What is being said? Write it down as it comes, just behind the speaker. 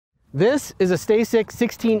This is a Stacyc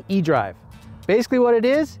 16 eDrive. Basically what it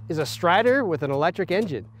is a strider with an electric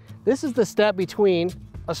engine. This is the step between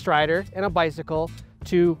a strider and a bicycle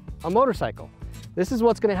to a motorcycle. This is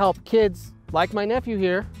what's gonna help kids like my nephew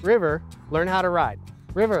here, River, learn how to ride.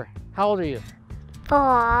 River, how old are you?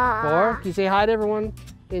 4. 4? Can you say hi to everyone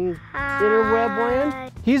in interweb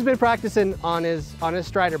land? He's been practicing on his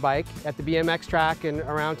strider bike at the BMX track and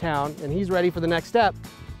around town, and he's ready for the next step,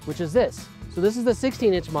 which is this. So this is the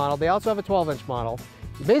 16-inch model. They also have a 12-inch model.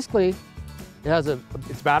 Basically,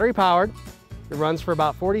 it's battery powered. It runs for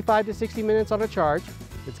about 45 to 60 minutes on a charge.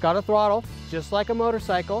 It's got a throttle, just like a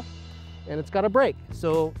motorcycle, and it's got a brake.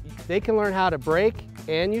 So they can learn how to brake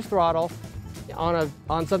and use throttle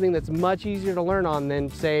on something that's much easier to learn on than,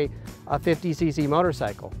 say, a 50cc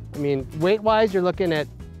motorcycle. I mean, weight-wise, you're looking at,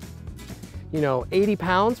 80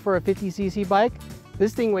 pounds for a 50cc bike.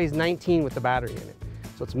 This thing weighs 19 with the battery in it.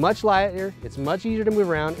 So it's much lighter, it's much easier to move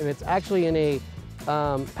around, and it's actually in a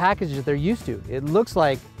package that they're used to. It looks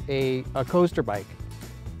like a coaster bike,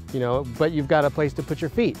 but you've got a place to put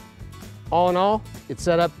your feet. All in all, it's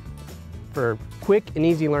set up for quick and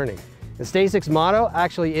easy learning. And Stacyc's motto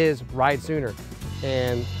actually is ride sooner.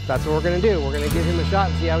 And that's what we're gonna do. We're gonna give him a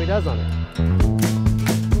shot and see how he does on it.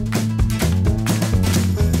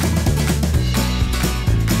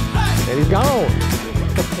 And he's gone.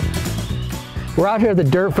 We're out here at the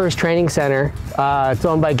Dirt First Training Center. It's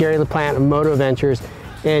owned by Gary LaPlante of Moto Ventures.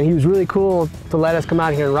 And he was really cool to let us come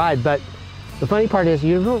out here and ride. But the funny part is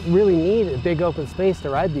you don't really need a big open space to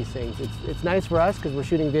ride these things. It's nice for us because we're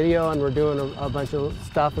shooting video and we're doing a bunch of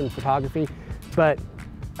stuff and photography. But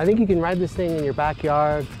I think you can ride this thing in your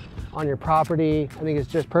backyard, on your property. I think it's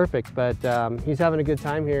just perfect. But he's having a good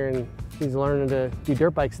time here and he's learning to do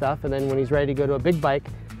dirt bike stuff. And then when he's ready to go to a big bike,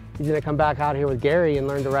 he's gonna come back out here with Gary and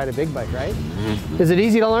learn to ride a big bike, right? Is it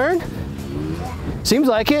easy to learn? Yeah. Seems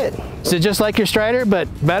like it. Is it just like your strider, but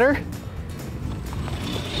better?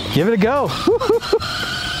 Give it a go.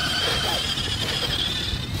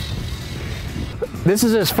 This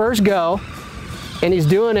is his first go, and he's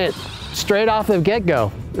doing it straight off the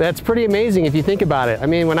get-go. That's pretty amazing if you think about it. I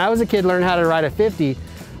mean, when I was a kid learning how to ride a 50,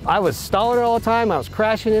 I was stalling it all the time. I was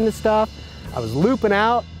crashing into stuff. I was looping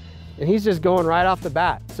out, and he's just going right off the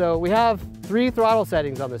bat. So we have 3 throttle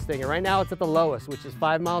settings on this thing, and right now it's at the lowest, which is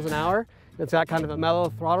 5 miles an hour. It's got kind of a mellow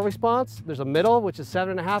throttle response. There's a middle, which is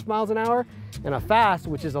 7.5 miles an hour, and a fast,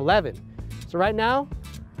 which is 11. So right now,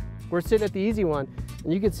 we're sitting at the easy one,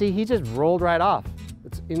 and you can see he just rolled right off.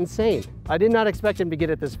 It's insane. I did not expect him to get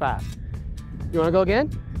it this fast. You wanna go again?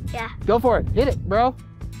 Yeah. Go for it, hit it, bro.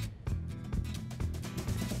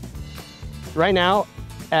 Right now,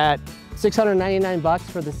 at 699 bucks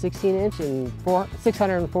for the 16-inch and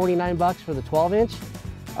 649 bucks for the 12-inch.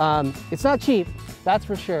 It's not cheap, that's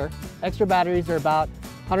for sure. Extra batteries are about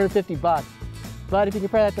 150 bucks. But if you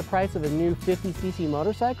compare that to the price of a new 50cc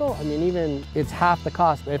motorcycle, I mean, even it's half the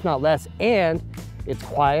cost, if not less. And it's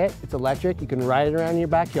quiet, it's electric, you can ride it around in your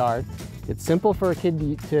backyard. It's simple for a kid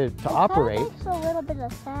to operate. It makes a little bit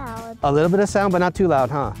of sound. A little bit of sound, but not too loud,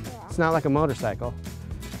 huh? Yeah. It's not like a motorcycle.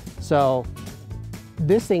 So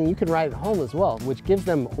this thing you can ride at home as well, which gives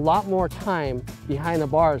them a lot more time behind the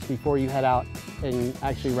bars before you head out and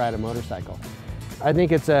actually ride a motorcycle. I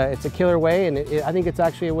think it's a killer way, and I think it's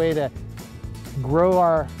actually a way to grow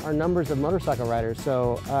our numbers of motorcycle riders.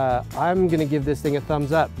 So I'm gonna give this thing a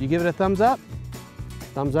thumbs up. You give it a thumbs up?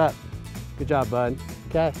 Thumbs up. Good job, bud.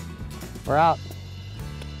 Okay, we're out.